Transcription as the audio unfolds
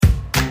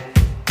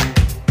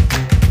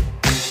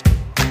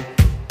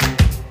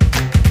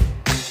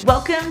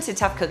Welcome to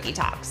Tough Cookie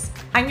Talks.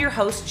 I'm your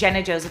host,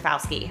 Jenna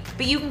Josephowski,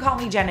 but you can call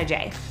me Jenna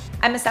J.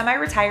 I'm a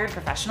semi-retired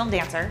professional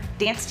dancer,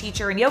 dance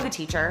teacher, and yoga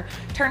teacher,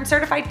 turned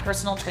certified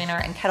personal trainer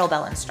and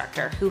kettlebell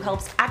instructor who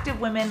helps active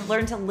women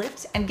learn to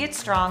lift and get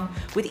strong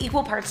with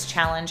equal parts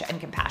challenge and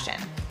compassion.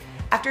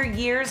 After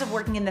years of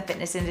working in the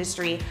fitness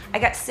industry, I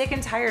got sick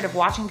and tired of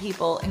watching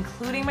people,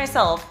 including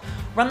myself,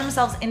 run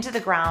themselves into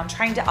the ground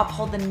trying to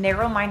uphold the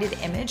narrow-minded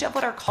image of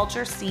what our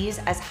culture sees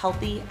as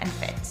healthy and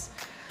fit.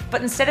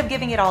 But instead of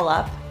giving it all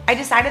up, I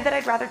decided that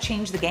I'd rather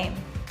change the game,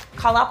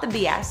 call out the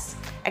BS,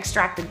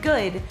 extract the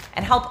good,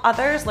 and help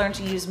others learn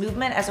to use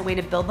movement as a way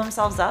to build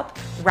themselves up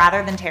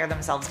rather than tear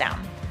themselves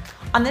down.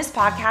 On this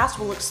podcast,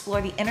 we'll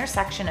explore the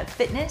intersection of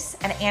fitness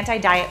and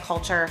anti-diet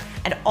culture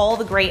and all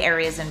the gray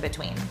areas in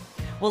between.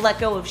 We'll let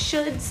go of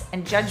shoulds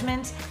and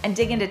judgment and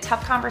dig into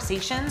tough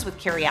conversations with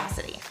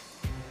curiosity.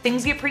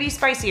 Things get pretty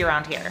spicy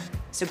around here,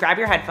 so grab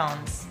your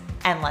headphones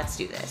and let's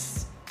do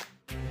this.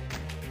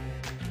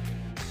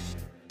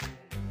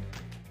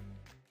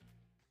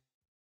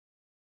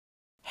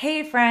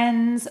 Hey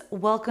friends,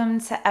 welcome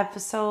to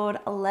episode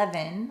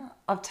 11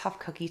 of Tough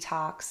Cookie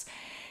Talks.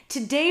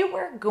 Today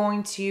we're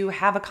going to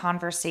have a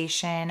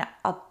conversation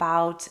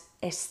about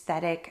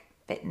aesthetic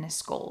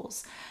fitness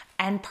goals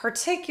and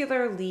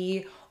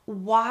particularly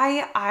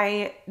why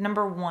I,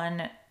 number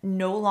one,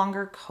 no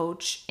longer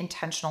coach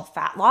intentional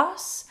fat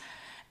loss,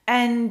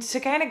 and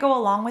to kind of go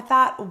along with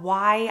that,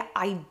 why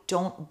I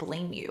don't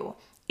blame you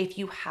if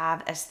you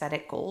have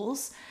aesthetic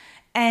goals,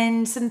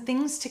 and some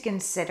things to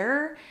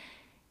consider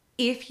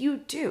if you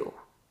do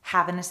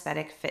have an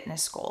aesthetic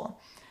fitness goal.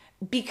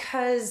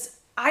 Because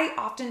I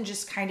often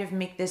just kind of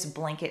make this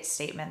blanket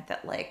statement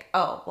that like,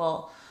 oh,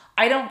 well,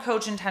 I don't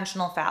coach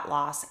intentional fat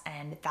loss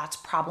and that's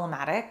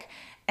problematic.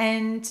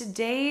 And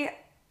today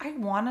I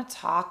want to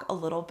talk a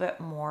little bit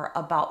more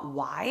about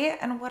why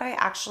and what I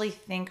actually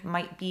think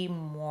might be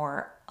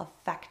more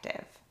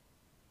effective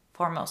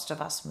for most of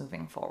us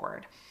moving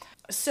forward.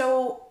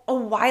 So a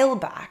while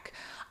back,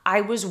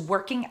 I was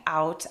working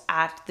out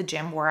at the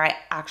gym where I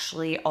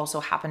actually also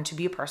happen to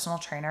be a personal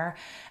trainer,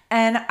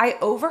 and I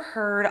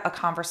overheard a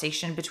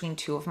conversation between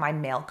two of my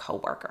male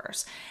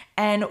coworkers.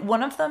 And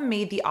one of them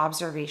made the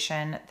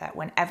observation that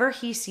whenever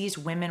he sees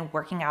women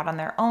working out on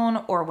their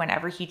own or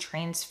whenever he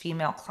trains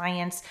female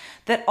clients,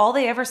 that all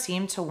they ever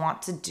seem to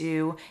want to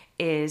do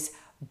is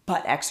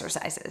butt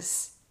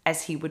exercises,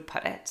 as he would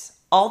put it.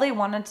 All they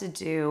wanted to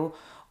do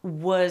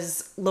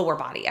was lower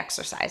body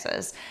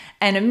exercises.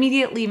 And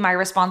immediately my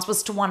response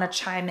was to want to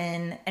chime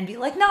in and be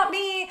like, not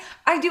me,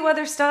 I do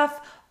other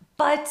stuff.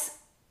 But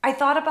I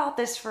thought about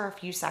this for a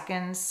few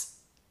seconds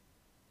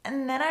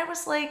and then I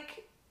was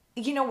like,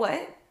 you know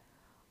what?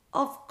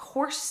 Of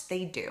course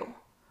they do.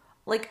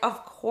 Like,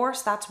 of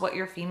course that's what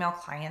your female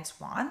clients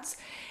want.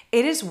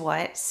 It is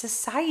what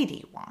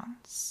society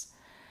wants.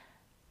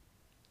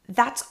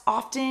 That's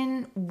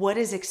often what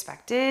is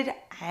expected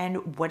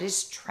and what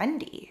is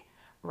trendy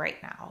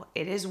right now.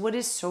 It is what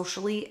is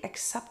socially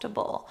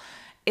acceptable.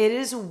 It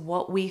is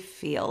what we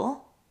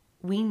feel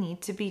we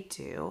need to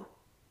do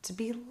to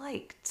be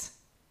liked.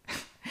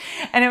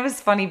 And it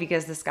was funny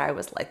because this guy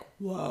was like,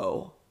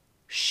 whoa,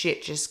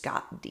 shit just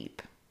got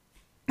deep.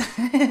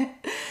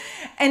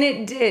 And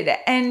it did.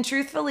 And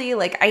truthfully,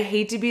 like, I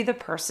hate to be the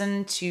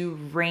person to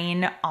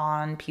rain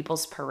on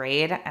people's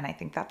parade. And I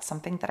think that's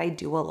something that I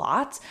do a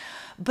lot,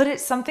 but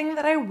it's something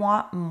that I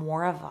want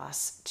more of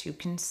us to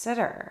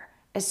consider,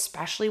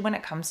 especially when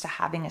it comes to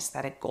having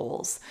aesthetic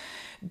goals.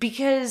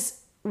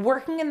 Because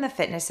working in the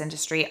fitness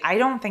industry, I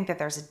don't think that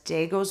there's a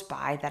day goes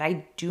by that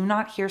I do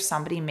not hear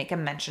somebody make a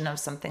mention of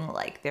something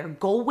like their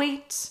goal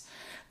weight,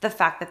 the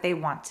fact that they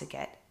want to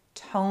get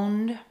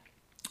toned,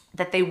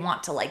 that they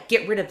want to like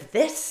get rid of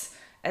this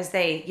as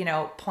they,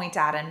 point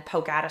at and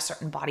poke at a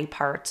certain body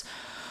part,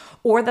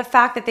 or the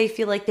fact that they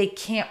feel like they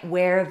can't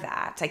wear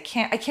that. I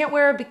can't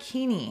wear a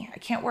bikini. I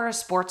can't wear a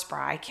sports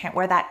bra. I can't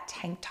wear that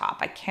tank top.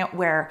 I can't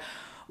wear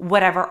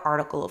whatever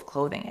article of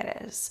clothing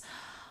it is.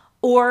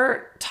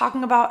 Or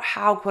talking about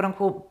how quote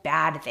unquote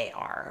bad they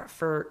are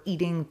for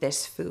eating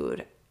this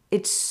food.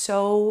 It's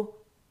so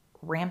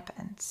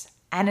rampant.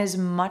 And as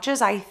much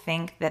as I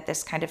think that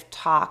this kind of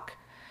talk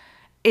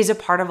is a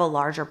part of a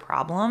larger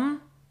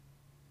problem,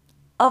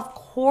 of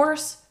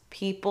course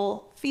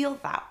people feel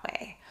that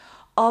way.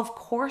 Of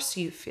course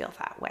you feel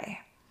that way.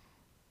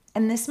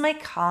 And this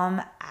might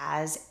come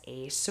as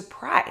a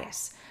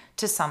surprise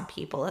to some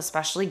people,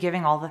 especially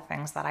given all the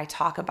things that I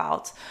talk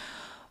about.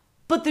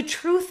 But the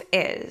truth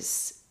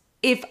is,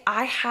 if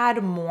I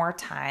had more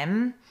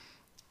time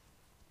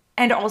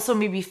and also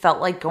maybe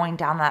felt like going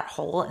down that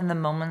hole in the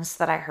moments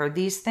that I heard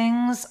these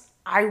things,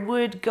 I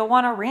would go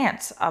on a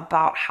rant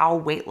about how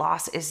weight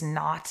loss is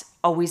not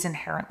always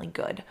inherently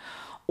good,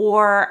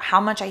 or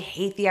how much I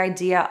hate the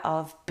idea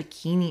of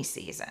bikini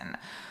season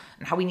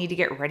and how we need to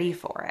get ready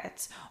for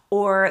it,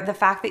 or the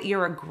fact that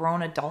you're a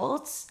grown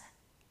adult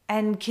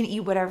and can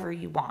eat whatever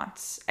you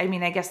want. I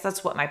mean, I guess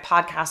that's what my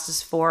podcast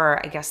is for.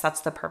 I guess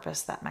that's the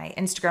purpose that my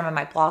Instagram and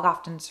my blog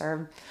often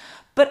serve.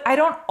 But I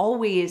don't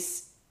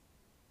always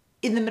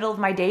in the middle of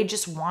my day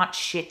just want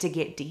shit to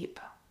get deep.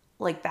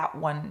 Like that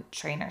one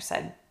trainer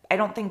said, I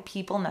don't think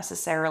people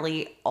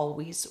necessarily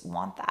always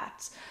want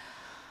that.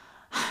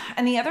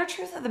 And the other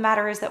truth of the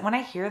matter is that when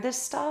I hear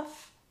this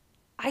stuff,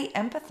 I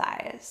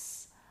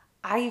empathize.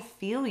 I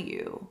feel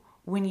you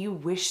when you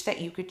wish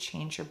that you could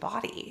change your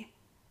body.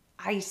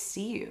 I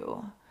see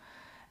you.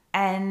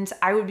 And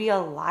I would be a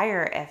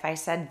liar if I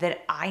said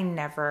that I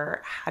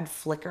never had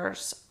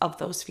flickers of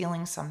those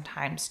feelings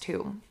sometimes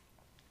too.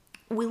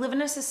 We live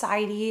in a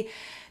society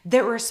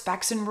that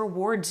respects and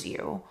rewards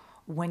you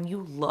when you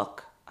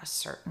look a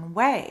certain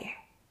way.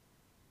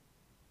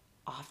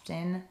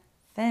 Often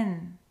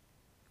thin,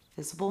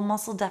 visible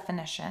muscle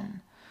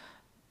definition,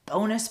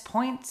 bonus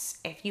points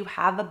if you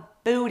have a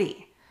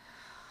booty.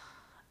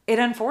 It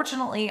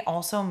unfortunately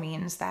also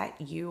means that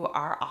you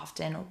are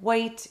often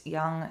white,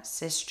 young,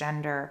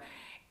 cisgender,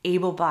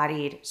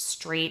 able-bodied,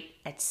 straight,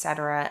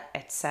 etc.,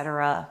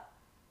 etc.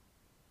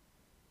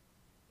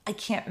 I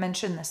can't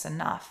mention this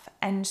enough.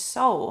 And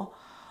so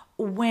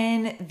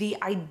when the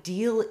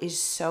ideal is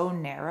so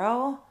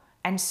narrow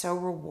and so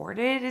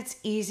rewarded, it's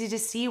easy to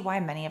see why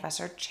many of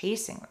us are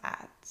chasing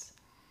that.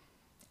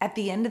 At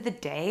the end of the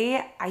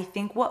day, I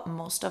think what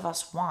most of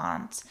us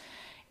want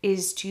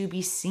is to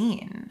be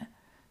seen,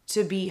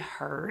 to be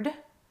heard,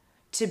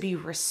 to be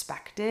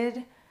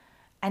respected,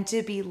 and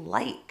to be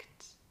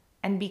liked.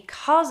 And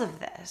because of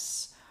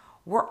this,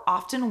 we're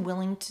often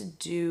willing to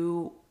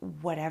do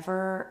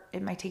whatever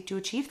it might take to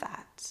achieve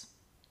that.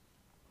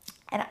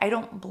 And I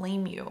don't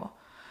blame you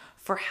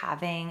for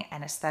having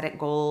an aesthetic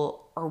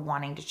goal or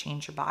wanting to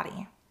change your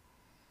body.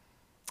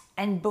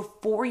 And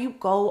before you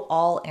go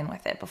all in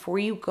with it, before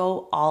you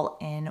go all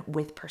in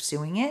with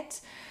pursuing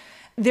it,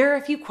 there are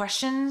a few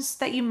questions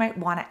that you might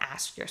want to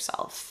ask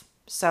yourself.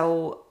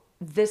 So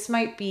this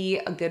might be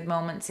a good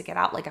moment to get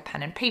out like a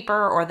pen and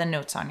paper or the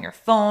notes on your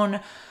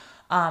phone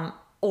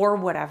or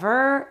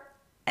whatever,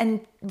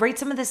 and write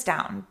some of this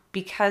down,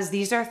 because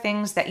these are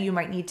things that you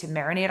might need to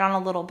marinate on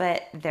a little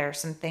bit. There are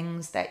some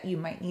things that you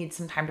might need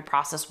some time to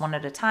process one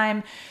at a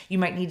time. You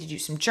might need to do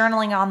some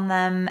journaling on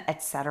them,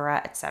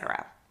 etc.,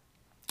 etc.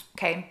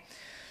 Okay,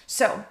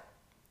 so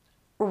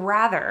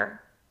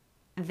rather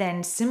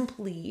than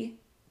simply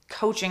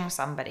coaching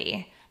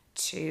somebody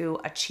to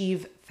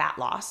achieve fat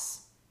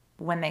loss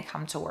when they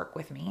come to work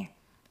with me,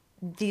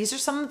 these are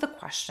some of the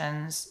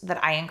questions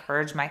that I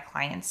encourage my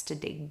clients to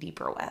dig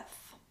deeper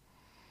with.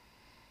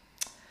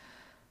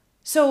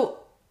 So,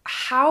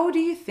 how do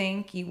you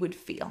think you would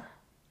feel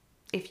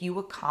if you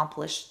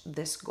accomplished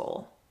this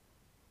goal?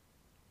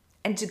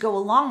 And to go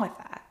along with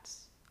that,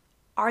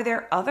 are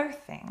there other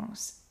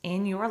things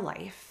in your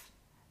life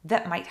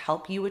that might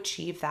help you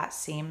achieve that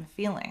same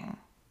feeling?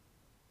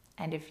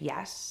 And if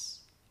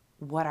yes,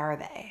 what are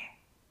they?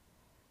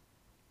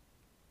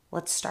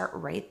 Let's start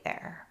right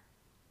there.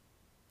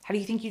 How do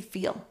you think you'd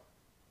feel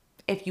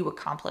if you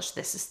accomplished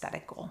this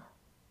aesthetic goal?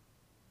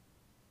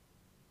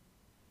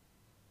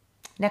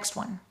 Next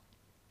one.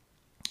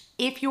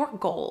 If your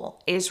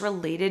goal is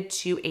related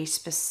to a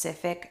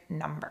specific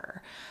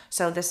number,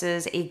 so this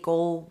is a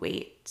goal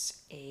weight,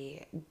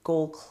 a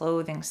goal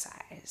clothing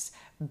size,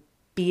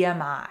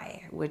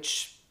 BMI,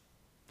 which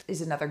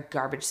is another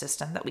garbage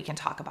system that we can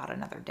talk about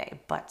another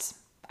day, but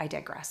I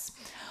digress.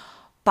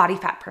 Body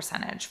fat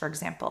percentage, for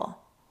example.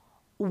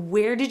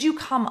 Where did you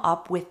come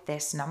up with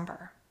this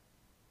number?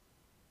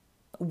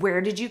 Where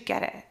did you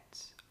get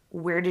it?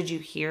 Where did you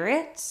hear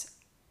it?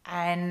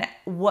 And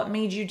what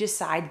made you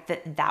decide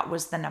that that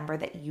was the number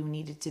that you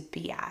needed to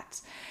be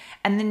at?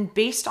 And then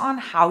based on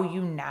how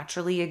you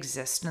naturally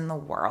exist in the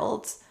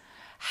world,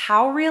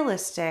 how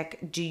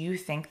realistic do you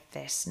think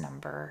this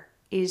number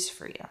is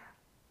for you?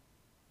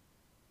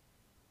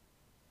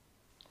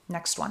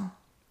 Next one.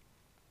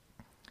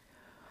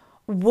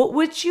 What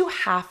would you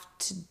have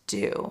to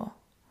do,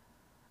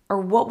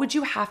 or what would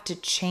you have to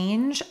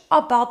change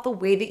about the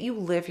way that you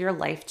live your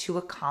life to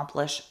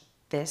accomplish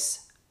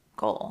this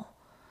goal?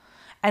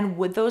 And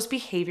would those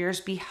behaviors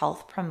be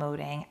health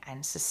promoting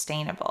and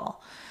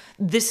sustainable?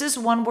 This is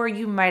one where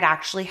you might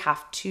actually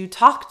have to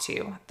talk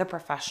to the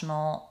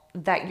professional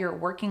that you're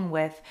working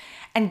with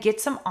and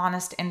get some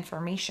honest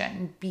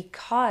information,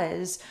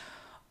 because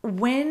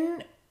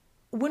when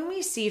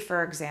we see,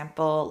 for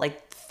example,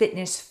 like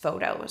fitness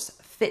photos,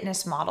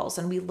 fitness models,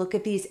 and we look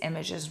at these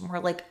images and we're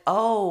like,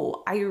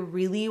 oh, I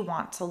really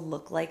want to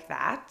look like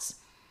that.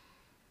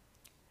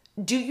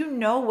 Do you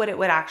know what it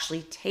would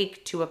actually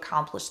take to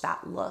accomplish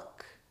that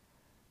look?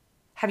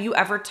 Have you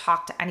ever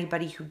talked to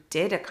anybody who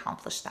did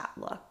accomplish that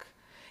look?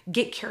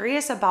 Get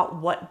curious about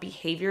what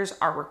behaviors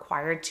are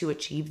required to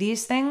achieve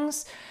these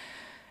things,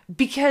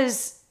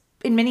 because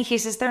in many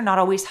cases, they're not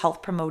always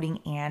health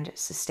promoting and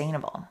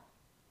sustainable.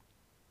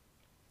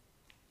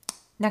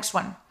 Next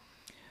one.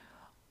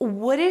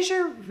 What is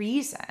your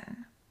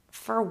reason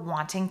for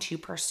wanting to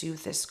pursue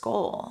this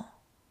goal?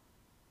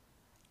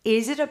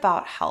 Is it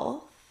about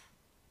health?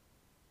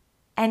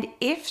 And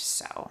if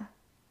so,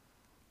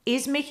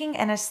 is making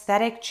an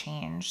aesthetic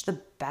change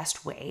the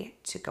best way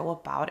to go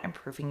about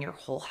improving your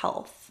whole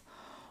health?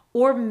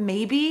 Or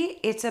maybe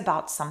it's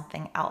about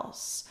something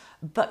else.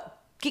 But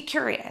get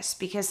curious,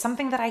 because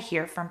something that I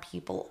hear from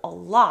people a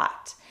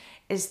lot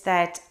is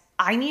that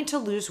I need to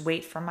lose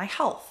weight for my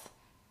health.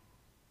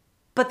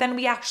 But then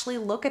we actually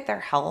look at their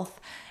health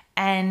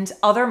and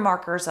other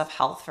markers of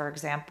health, for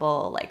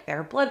example, like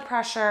their blood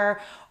pressure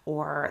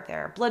or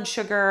their blood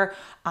sugar,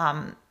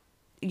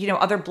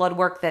 other blood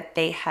work that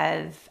they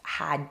have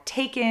had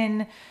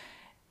taken,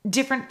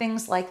 different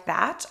things like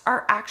that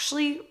are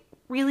actually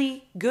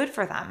really good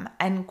for them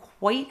and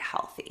quite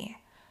healthy.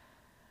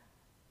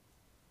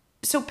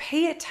 So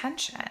pay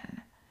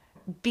attention,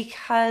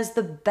 because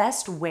the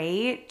best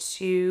way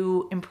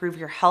to improve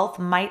your health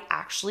might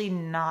actually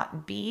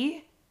not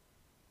be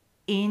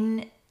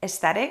in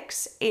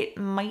aesthetics. It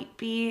might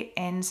be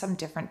in some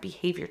different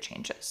behavior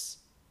changes.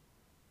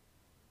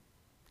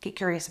 Get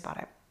curious about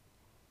it.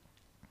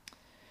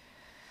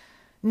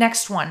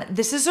 Next one.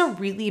 This is a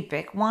really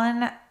big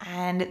one,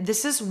 and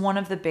this is one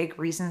of the big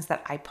reasons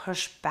that I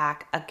push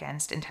back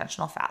against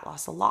intentional fat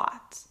loss a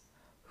lot.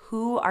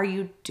 Who are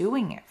you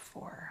doing it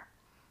for?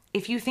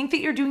 If you think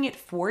that you're doing it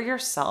for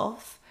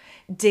yourself,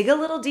 dig a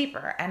little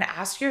deeper and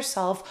ask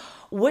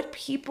yourself what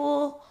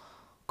people,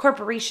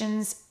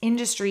 corporations,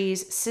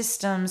 industries,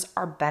 systems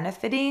are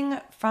benefiting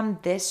from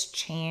this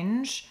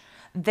change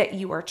that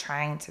you are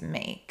trying to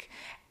make.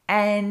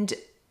 And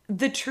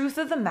the truth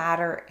of the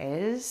matter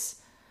is,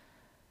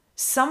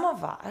 some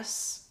of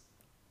us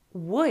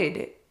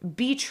would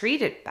be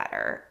treated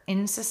better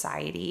in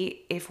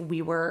society if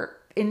we were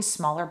in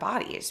smaller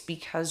bodies,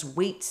 because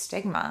weight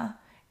stigma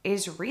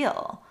is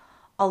real.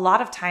 A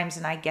lot of times,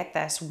 and I get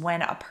this,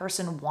 when a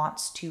person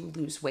wants to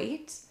lose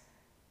weight,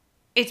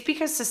 it's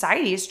because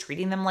society is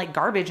treating them like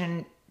garbage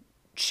and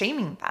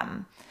shaming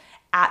them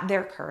at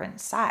their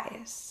current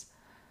size.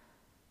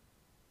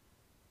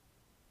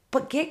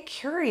 But get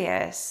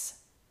curious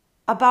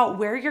about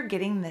where you're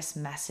getting this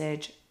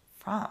message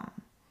from.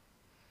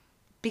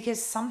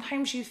 Because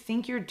sometimes you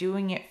think you're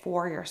doing it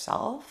for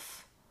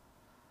yourself,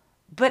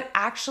 but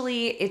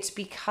actually it's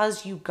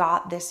because you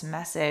got this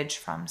message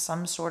from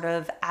some sort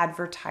of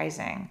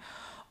advertising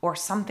or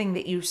something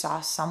that you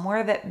saw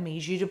somewhere that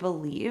made you to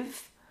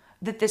believe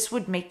that this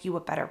would make you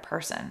a better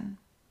person.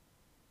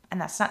 And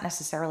that's not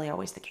necessarily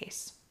always the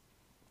case.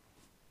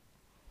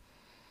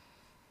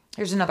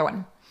 Here's another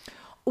one.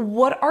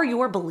 What are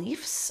your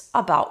beliefs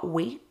about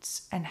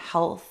weight and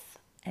health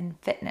and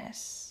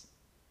fitness?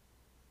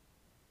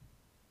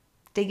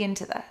 Dig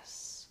into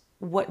this.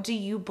 What do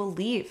you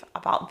believe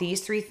about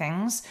these three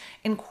things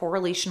in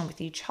correlation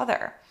with each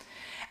other?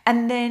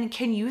 And then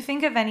can you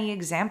think of any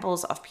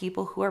examples of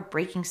people who are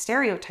breaking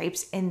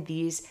stereotypes in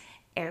these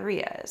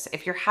areas?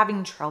 If you're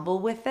having trouble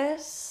with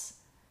this,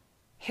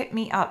 hit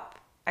me up.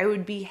 I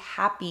would be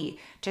happy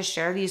to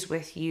share these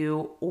with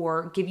you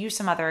or give you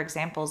some other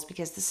examples,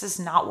 because this is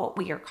not what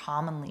we are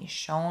commonly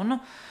shown.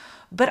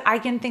 But I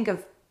can think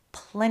of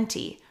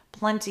plenty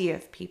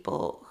of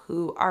people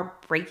who are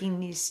breaking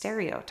these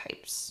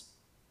stereotypes.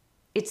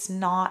 It's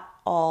not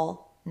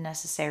all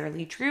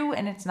necessarily true,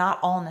 and it's not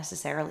all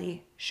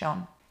necessarily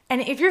shown.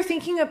 And if you're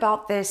thinking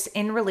about this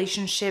in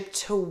relationship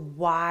to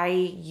why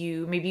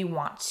you maybe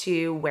want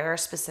to wear a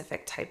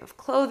specific type of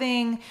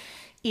clothing,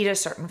 eat a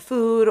certain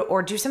food,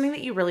 or do something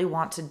that you really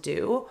want to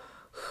do,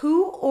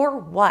 who or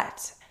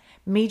what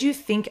made you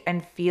think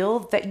and feel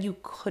that you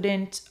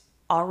couldn't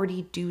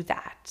already do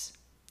that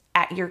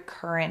at your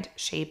current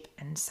shape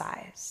and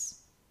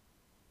size?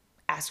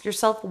 Ask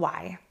yourself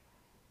why.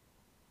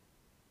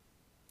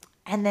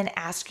 And then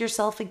ask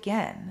yourself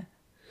again,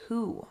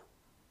 who?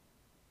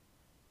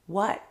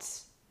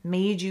 What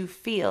made you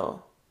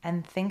feel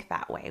and think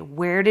that way?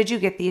 Where did you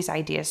get these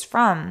ideas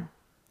from?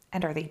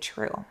 And are they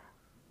true?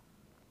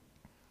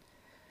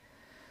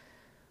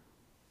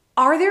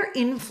 Are there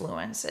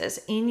influences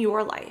in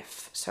your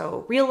life?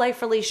 So real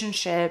life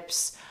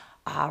relationships,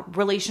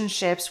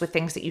 relationships with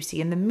things that you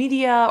see in the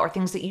media or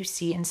things that you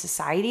see in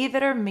society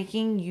that are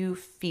making you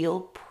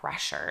feel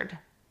pressured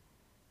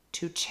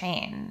to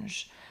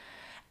change?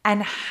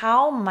 And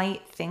how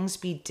might things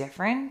be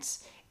different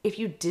if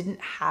you didn't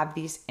have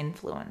these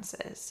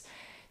influences?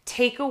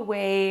 Take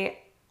away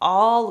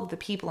all of the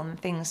people and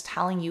things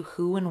telling you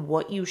who and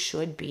what you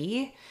should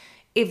be.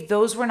 If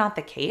those were not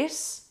the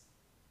case,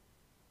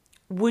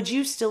 would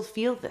you still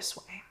feel this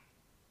way?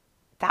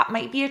 That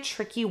might be a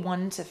tricky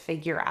one to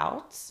figure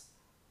out,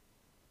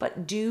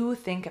 but do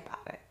think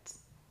about it.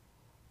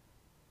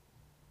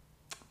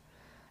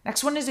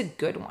 Next one is a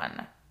good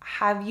one.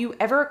 Have you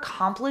ever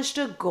accomplished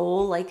a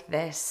goal like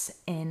this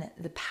in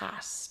the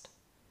past?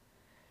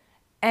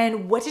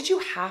 And what did you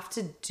have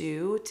to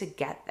do to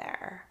get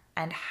there?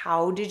 And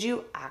how did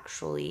you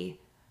actually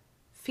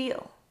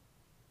feel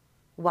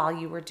while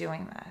you were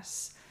doing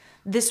this?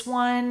 This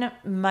one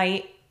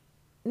might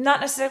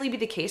not necessarily be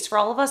the case for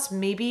all of us.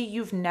 Maybe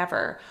you've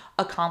never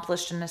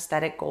accomplished an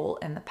aesthetic goal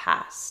in the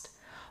past.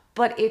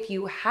 But if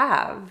you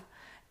have,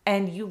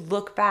 and you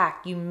look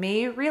back, you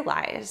may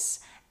realize,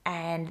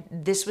 and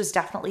this was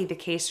definitely the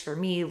case for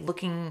me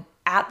looking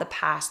at the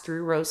past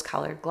through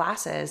rose-colored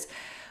glasses,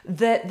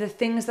 the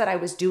things that I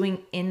was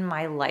doing in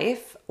my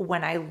life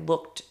when I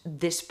looked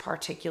this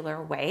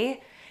particular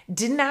way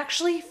didn't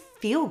actually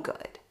feel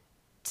good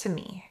to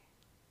me.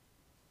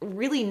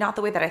 Really not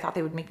the way that I thought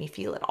they would make me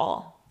feel at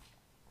all.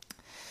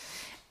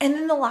 And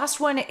then the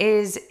last one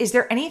is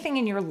there anything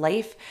in your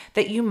life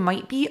that you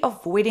might be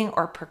avoiding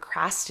or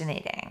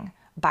procrastinating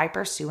by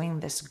pursuing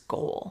this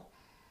goal?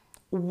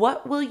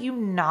 What will you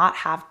not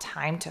have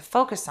time to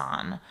focus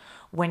on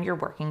when you're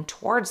working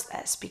towards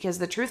this? Because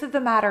the truth of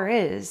the matter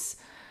is,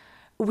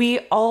 we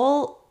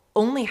all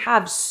only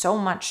have so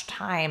much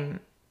time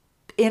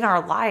in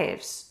our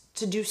lives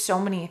to do so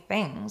many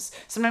things.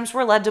 Sometimes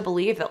we're led to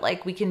believe that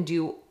like we can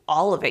do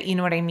all of it. You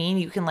know what I mean?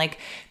 You can like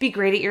be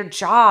great at your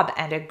job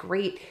and a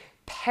great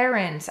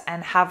parent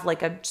and have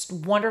like a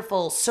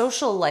wonderful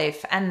social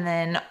life, and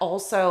then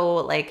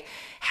also like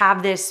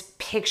have this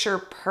picture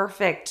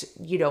perfect,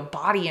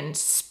 body and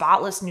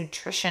spotless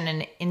nutrition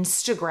and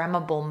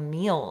Instagrammable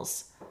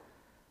meals.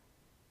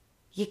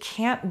 You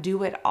can't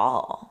do it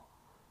all.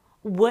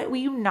 What will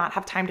you not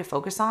have time to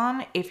focus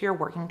on if you're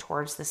working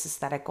towards this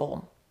aesthetic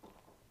goal?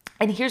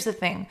 And here's the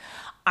thing,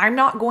 I'm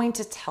not going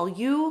to tell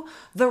you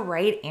the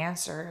right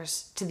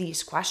answers to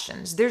these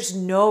questions. There's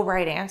no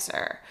right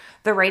answer.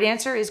 The right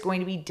answer is going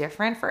to be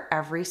different for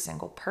every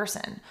single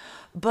person.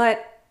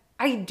 But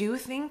I do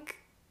think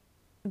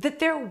that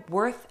they're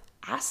worth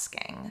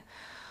asking.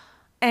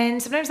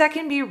 And sometimes that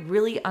can be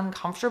really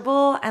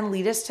uncomfortable and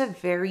lead us to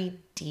very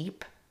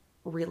deep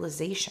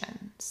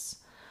realizations.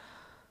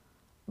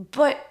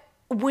 But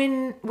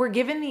when we're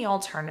given the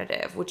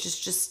alternative, which is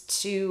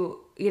just to,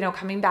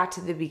 coming back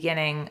to the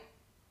beginning,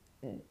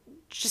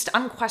 just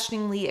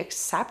unquestioningly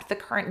accept the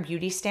current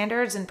beauty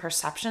standards and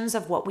perceptions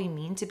of what we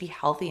mean to be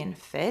healthy and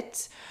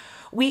fit,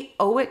 we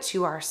owe it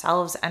to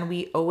ourselves and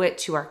we owe it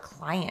to our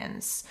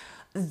clients,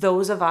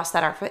 those of us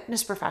that are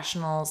fitness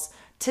professionals,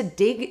 to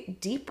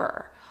dig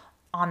deeper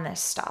on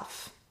this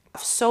stuff.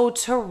 So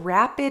to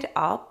wrap it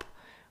up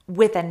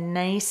with a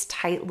nice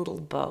tight little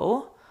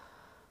bow,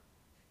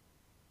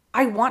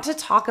 I want to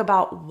talk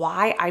about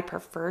why I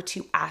prefer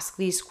to ask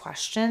these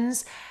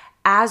questions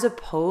as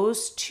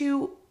opposed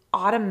to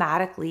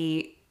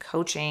automatically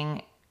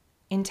coaching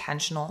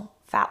intentional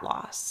fat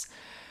loss.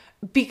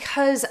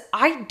 Because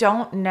I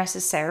don't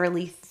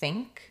necessarily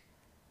think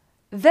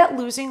that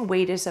losing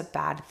weight is a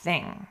bad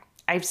thing.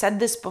 I've said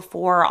this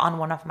before on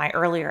one of my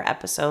earlier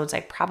episodes.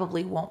 I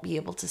probably won't be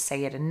able to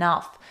say it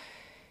enough.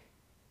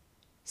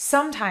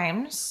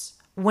 Sometimes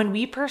when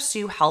we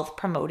pursue health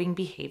promoting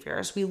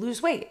behaviors, we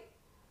lose weight.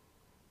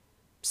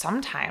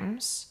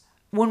 Sometimes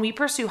when we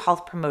pursue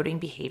health promoting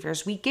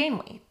behaviors, we gain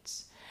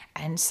weight.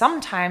 And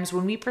sometimes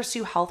when we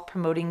pursue health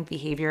promoting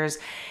behaviors,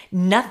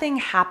 nothing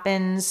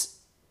happens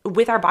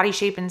with our body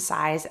shape and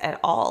size at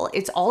all.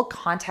 It's all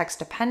context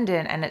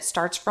dependent, and it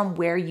starts from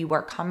where you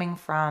are coming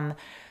from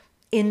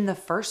in the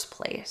first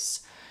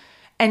place.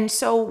 And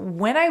so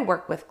when I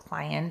work with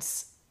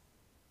clients,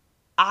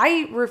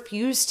 I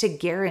refuse to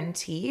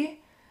guarantee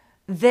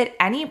that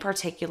any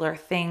particular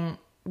thing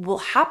will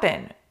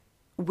happen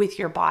with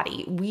your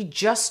body. We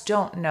just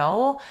don't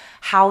know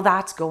how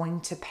that's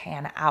going to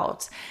pan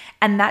out.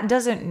 And that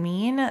doesn't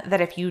mean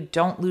that if you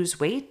don't lose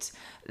weight,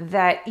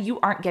 that you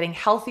aren't getting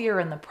healthier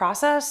in the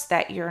process,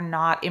 that you're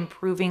not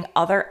improving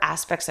other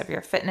aspects of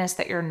your fitness,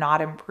 that you're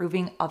not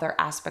improving other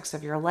aspects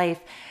of your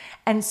life.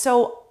 And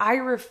so I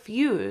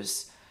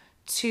refuse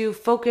to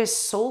focus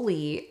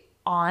solely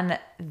on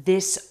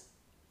this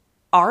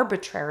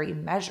arbitrary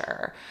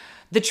measure.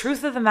 The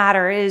truth of the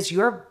matter is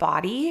your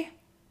body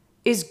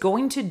is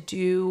going to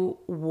do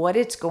what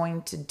it's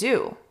going to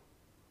do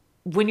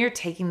when you're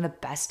taking the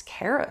best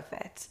care of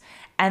it.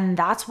 And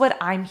that's what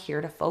I'm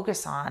here to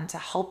focus on, to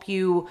help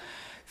you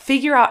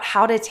figure out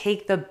how to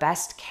take the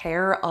best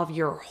care of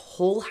your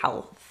whole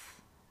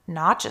health,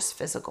 not just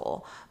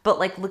physical, but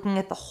like looking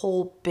at the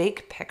whole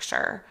big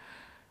picture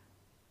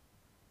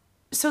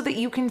so that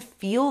you can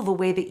feel the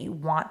way that you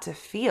want to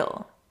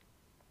feel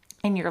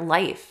in your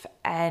life.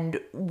 And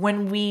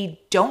when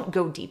we don't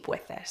go deep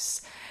with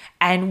this,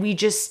 and we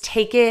just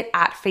take it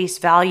at face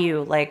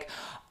value, like,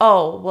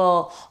 oh,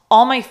 well,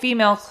 all my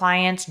female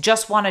clients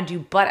just want to do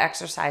butt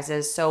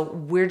exercises, so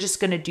we're just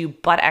going to do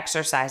butt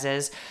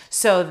exercises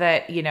so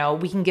that,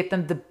 we can get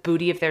them the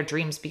booty of their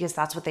dreams because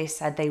that's what they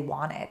said they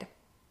wanted.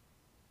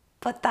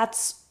 But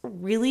that's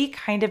really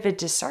kind of a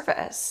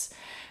disservice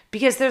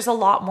because there's a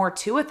lot more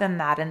to it than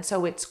that. And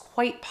so it's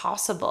quite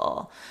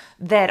possible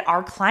that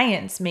our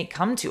clients may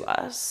come to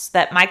us,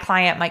 that my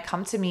client might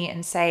come to me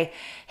and say,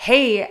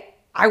 hey,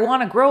 I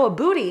want to grow a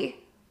booty.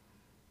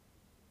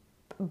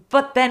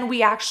 But then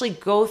we actually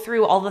go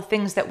through all the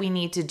things that we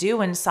need to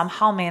do and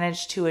somehow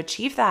manage to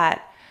achieve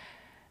that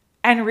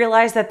and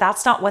realize that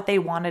that's not what they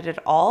wanted at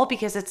all,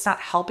 because it's not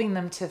helping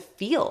them to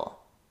feel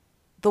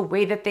the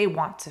way that they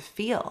want to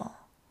feel.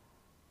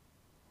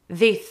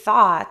 They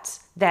thought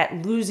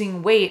that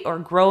losing weight or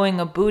growing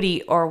a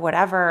booty or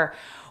whatever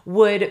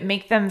would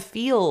make them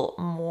feel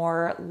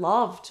more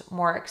loved,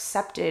 more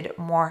accepted,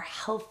 more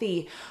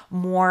healthy,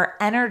 more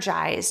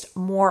energized,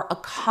 more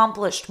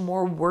accomplished,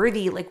 more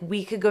worthy. Like,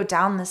 we could go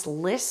down this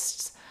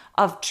list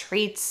of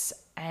traits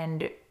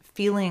and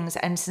feelings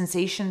and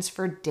sensations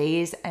for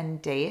days and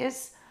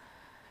days,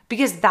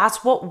 because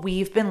that's what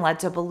we've been led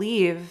to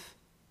believe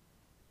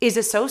is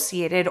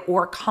associated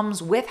or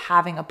comes with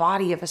having a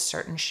body of a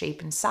certain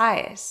shape and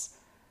size.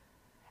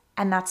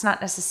 And that's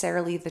not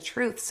necessarily the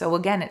truth. So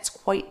again, it's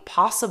quite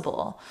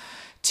possible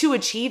to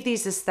achieve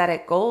these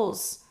aesthetic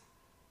goals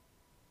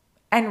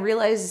and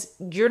realize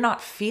you're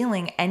not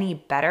feeling any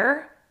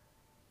better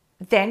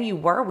than you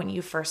were when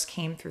you first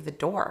came through the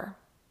door.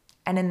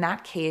 And in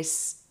that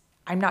case,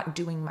 I'm not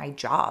doing my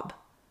job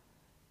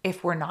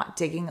if we're not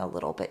digging a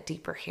little bit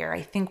deeper here.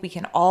 I think we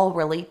can all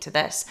relate to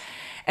this.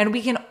 And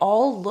we can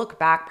all look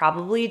back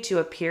probably to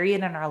a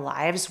period in our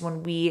lives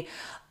when we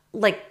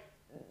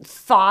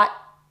thought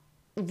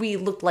we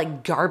looked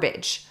like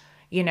garbage,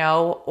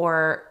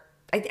 or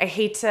I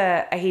hate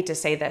to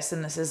say this,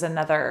 and this is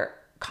another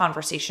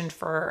conversation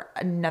for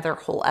another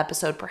whole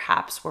episode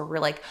perhaps, where we're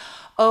like,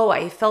 oh,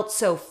 I felt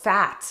so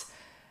fat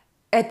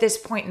at this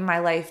point in my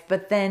life.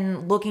 But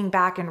then looking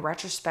back in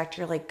retrospect,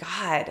 you're like,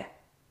 God,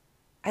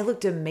 I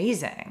looked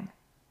amazing.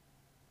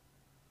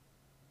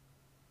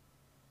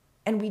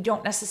 And we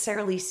don't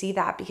necessarily see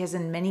that, because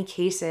in many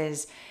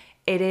cases,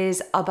 it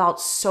is about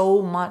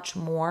so much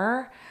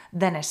more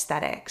than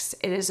aesthetics.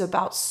 It is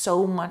about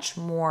so much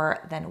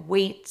more than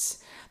weight,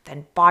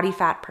 than body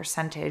fat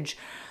percentage,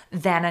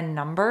 than a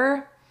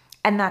number.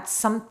 And that's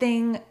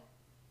something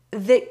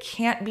that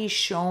can't be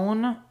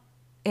shown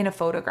in a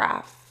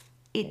photograph.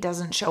 It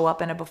doesn't show up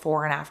in a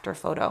before and after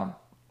photo.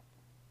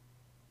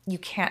 You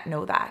can't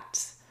know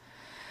that.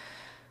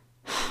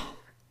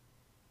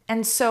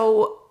 And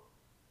so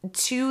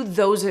to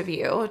those of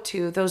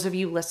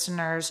you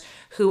listeners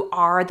who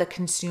are the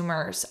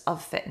consumers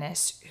of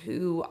fitness,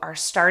 who are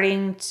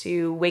starting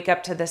to wake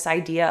up to this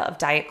idea of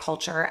diet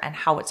culture and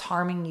how it's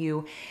harming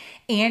you,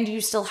 and you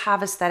still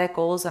have aesthetic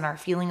goals and are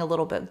feeling a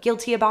little bit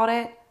guilty about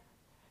it,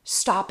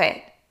 stop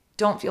it.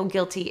 Don't feel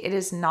guilty. It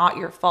is not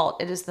your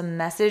fault. It is the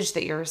message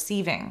that you're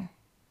receiving.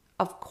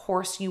 Of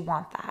course you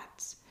want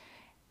that.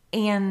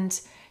 And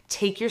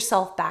take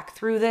yourself back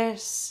through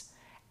this.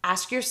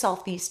 Ask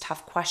yourself these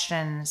tough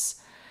questions.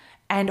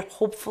 And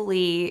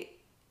hopefully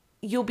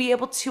you'll be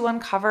able to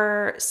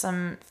uncover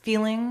some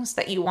feelings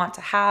that you want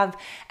to have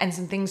and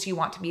some things you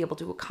want to be able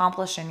to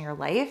accomplish in your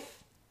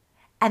life.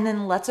 And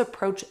then let's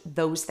approach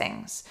those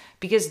things,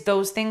 because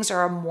those things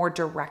are a more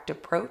direct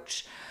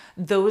approach.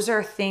 Those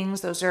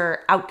are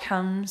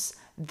outcomes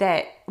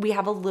that we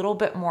have a little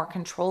bit more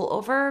control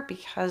over,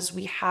 because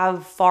we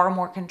have far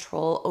more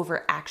control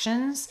over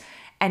actions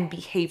and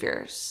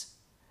behaviors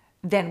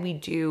than we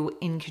do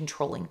in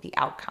controlling the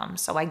outcome.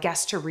 So I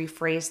guess to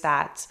rephrase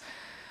that,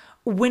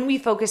 when we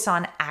focus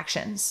on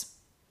actions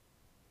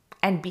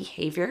and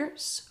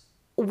behaviors,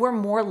 we're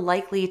more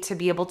likely to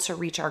be able to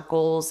reach our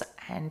goals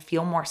and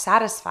feel more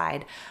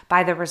satisfied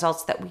by the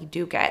results that we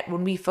do get.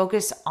 When we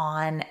focus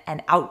on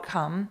an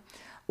outcome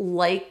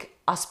like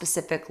a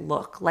specific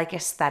look, like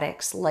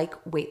aesthetics, like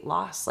weight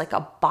loss, like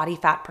a body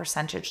fat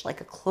percentage, like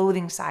a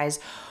clothing size,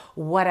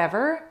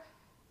 whatever,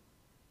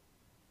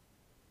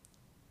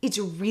 it's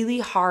really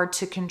hard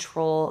to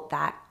control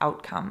that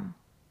outcome.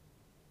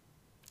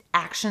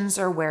 Actions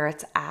are where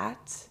it's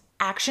at.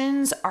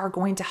 Actions are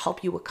going to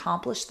help you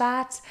accomplish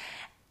that.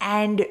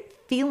 And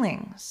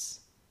feelings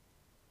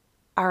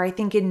are, I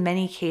think, in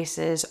many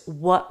cases,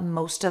 what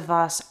most of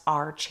us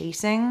are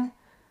chasing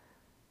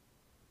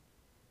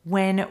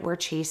when we're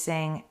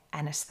chasing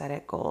an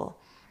aesthetic goal.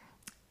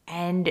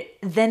 And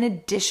then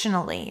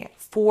additionally,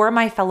 for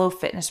my fellow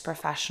fitness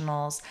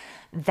professionals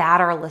that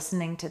are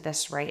listening to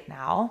this right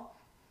now,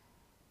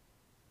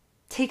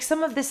 take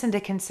some of this into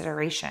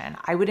consideration.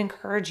 I would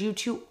encourage you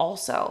to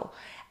also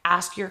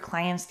ask your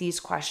clients these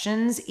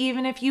questions,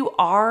 even if you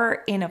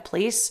are in a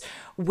place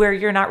where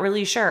you're not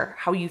really sure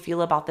how you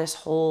feel about this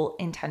whole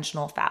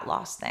intentional fat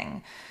loss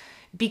thing.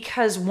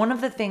 Because one of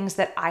the things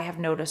that I have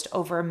noticed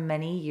over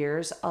many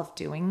years of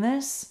doing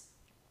this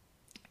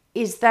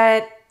is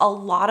that a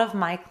lot of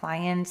my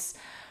clients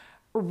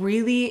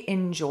really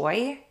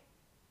enjoy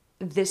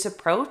this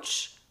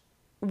approach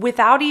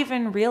without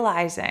even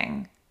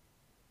realizing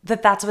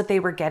that that's what they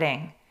were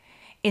getting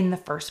in the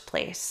first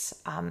place.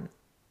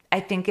 I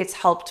think it's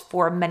helped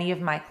for many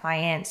of my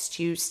clients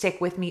to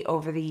stick with me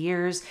over the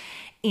years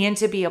and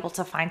to be able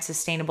to find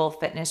sustainable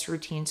fitness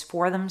routines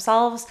for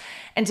themselves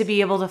and to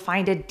be able to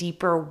find a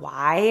deeper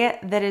why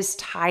that is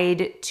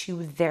tied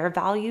to their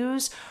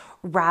values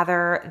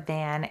rather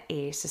than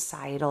a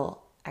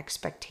societal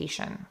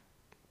expectation.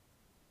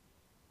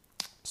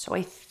 So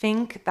I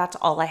think that's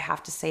all I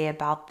have to say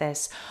about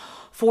this.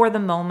 For the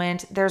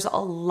moment, there's a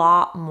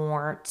lot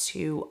more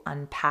to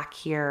unpack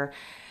here.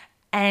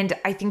 And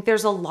I think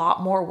there's a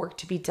lot more work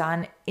to be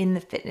done in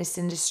the fitness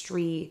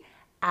industry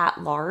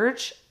at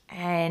large.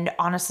 and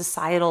on a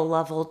societal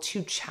level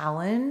to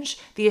challenge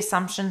the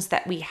assumptions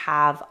that we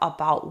have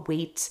about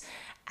weight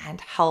and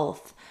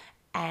health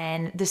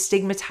and the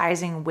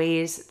stigmatizing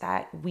ways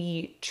that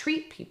we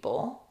treat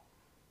people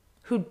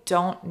who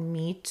don't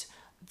meet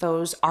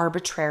those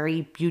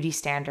arbitrary beauty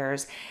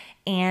standards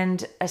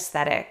and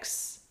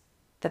aesthetics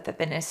that the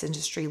fitness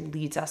industry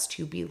leads us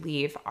to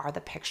believe are the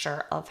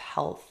picture of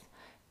health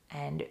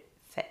and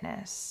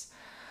fitness.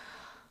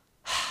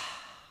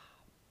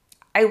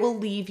 I will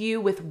leave you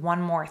with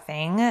one more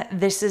thing.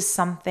 This is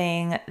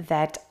something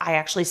that I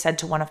actually said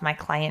to one of my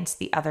clients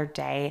the other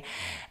day,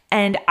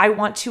 and I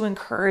want to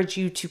encourage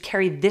you to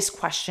carry this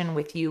question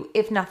with you,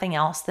 if nothing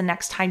else, the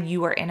next time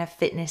you are in a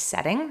fitness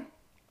setting.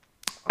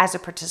 As a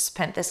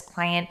participant, this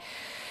client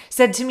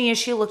said to me as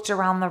she looked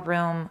around the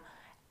room,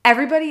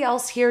 "Everybody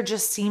else here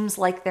just seems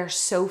like they're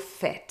so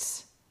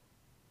fit."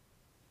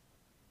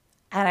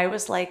 And I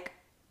was like,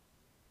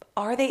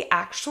 are they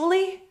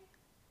actually?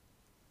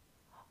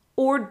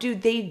 Or do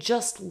they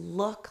just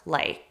look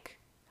like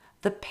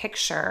the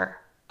picture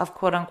of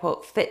quote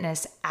unquote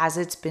fitness as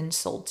it's been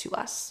sold to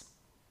us?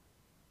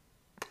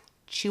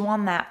 Chew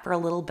on that for a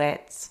little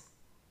bit.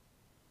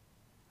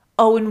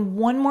 Oh, and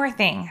one more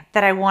thing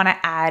that I want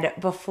to add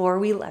before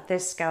we let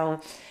this go.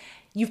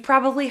 You've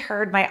probably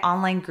heard my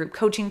online group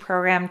coaching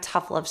program,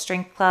 Tough Love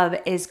Strength Club,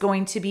 is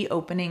going to be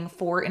opening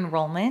for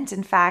enrollment.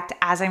 In fact,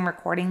 as I'm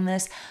recording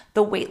this,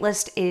 the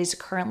waitlist is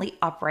currently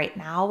up right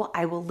now.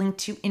 I will link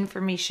to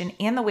information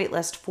and the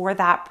waitlist for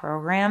that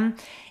program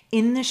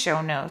in the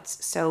show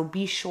notes, so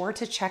be sure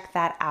to check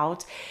that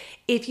out.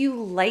 If you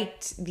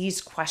liked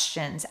these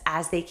questions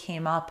as they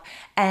came up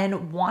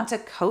and want a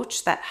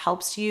coach that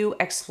helps you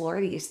explore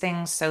these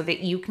things so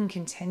that you can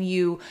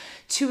continue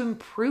to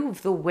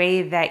improve the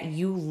way that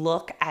you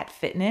look at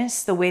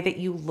fitness, the way that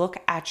you look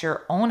at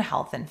your own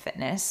health and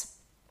fitness,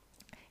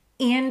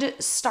 and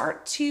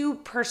start to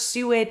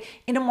pursue it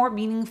in a more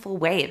meaningful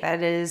way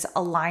that is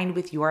aligned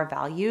with your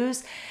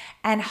values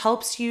and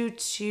helps you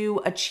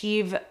to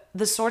achieve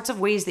the sorts of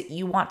ways that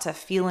you want to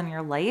feel in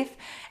your life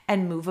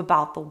and move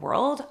about the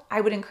world, I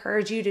would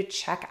encourage you to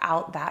check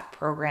out that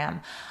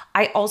program.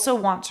 I also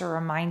want to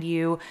remind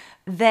you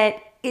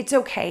that it's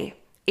okay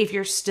if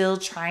you're still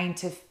trying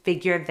to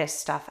figure this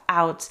stuff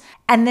out,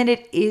 and that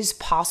it is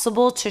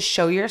possible to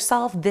show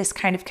yourself this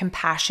kind of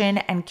compassion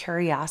and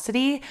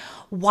curiosity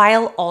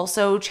while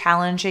also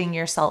challenging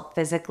yourself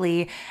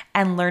physically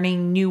and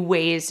learning new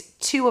ways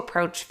to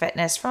approach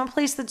fitness from a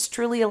place that's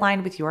truly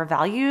aligned with your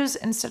values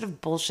instead of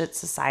bullshit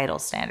societal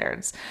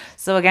standards.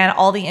 So again,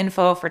 all the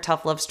info for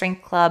Tough Love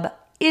Strength Club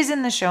is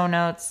in the show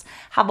notes.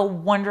 Have a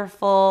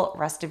wonderful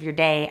rest of your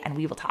day, and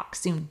we will talk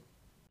soon.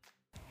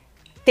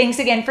 Thanks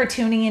again for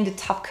tuning into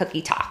Tough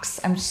Cookie Talks.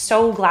 I'm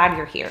so glad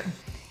you're here.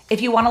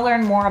 If you want to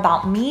learn more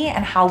about me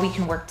and how we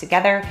can work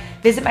together,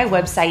 visit my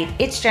website,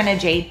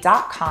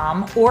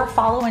 itsjennaj.com, or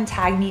follow and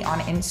tag me on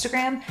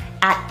Instagram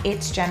at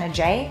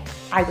itsjennaj.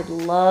 I would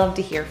love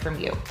to hear from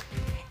you.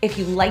 If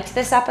you liked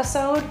this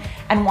episode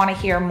and want to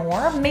hear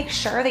more, make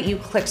sure that you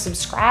click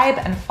subscribe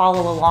and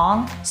follow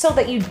along so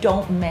that you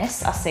don't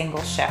miss a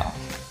single show.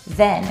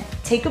 Then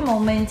take a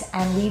moment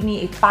and leave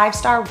me a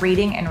 5-star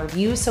rating and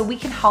review so we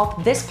can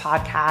help this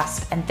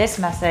podcast and this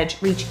message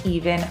reach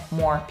even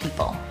more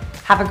people.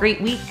 Have a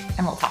great week,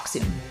 and we'll talk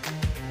soon.